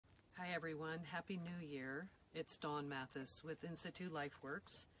Hi everyone, Happy New Year. It's Dawn Mathis with Institute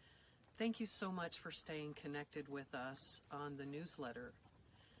LifeWorks. Thank you so much for staying connected with us on the newsletter.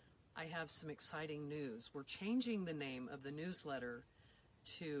 I have some exciting news. We're changing the name of the newsletter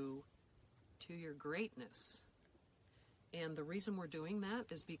to Your Greatness. And the reason we're doing that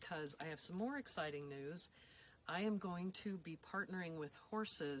is because I have some more exciting news. I am going to be partnering with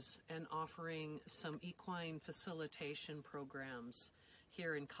horses and offering some equine facilitation programs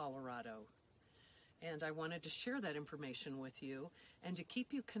here in Colorado. And I wanted to share that information with you. And to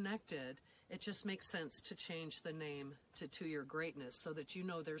keep you connected, it just makes sense to change the name to Your Greatness so that you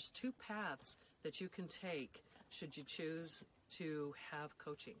know there's two paths that you can take should you choose to have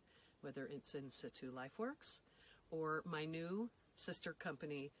coaching, whether it's Institute LifeWorks or my new sister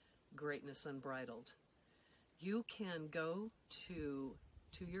company, Greatness Unbridled. You can go to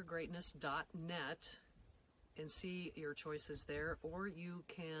toyourgreatness.net and see your choices there, or you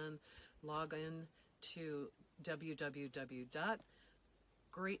can log in to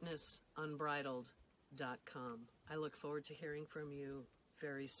www.greatnessunbridled.com. I look forward to hearing from you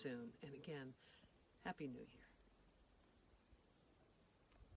very soon. And again, Happy New Year.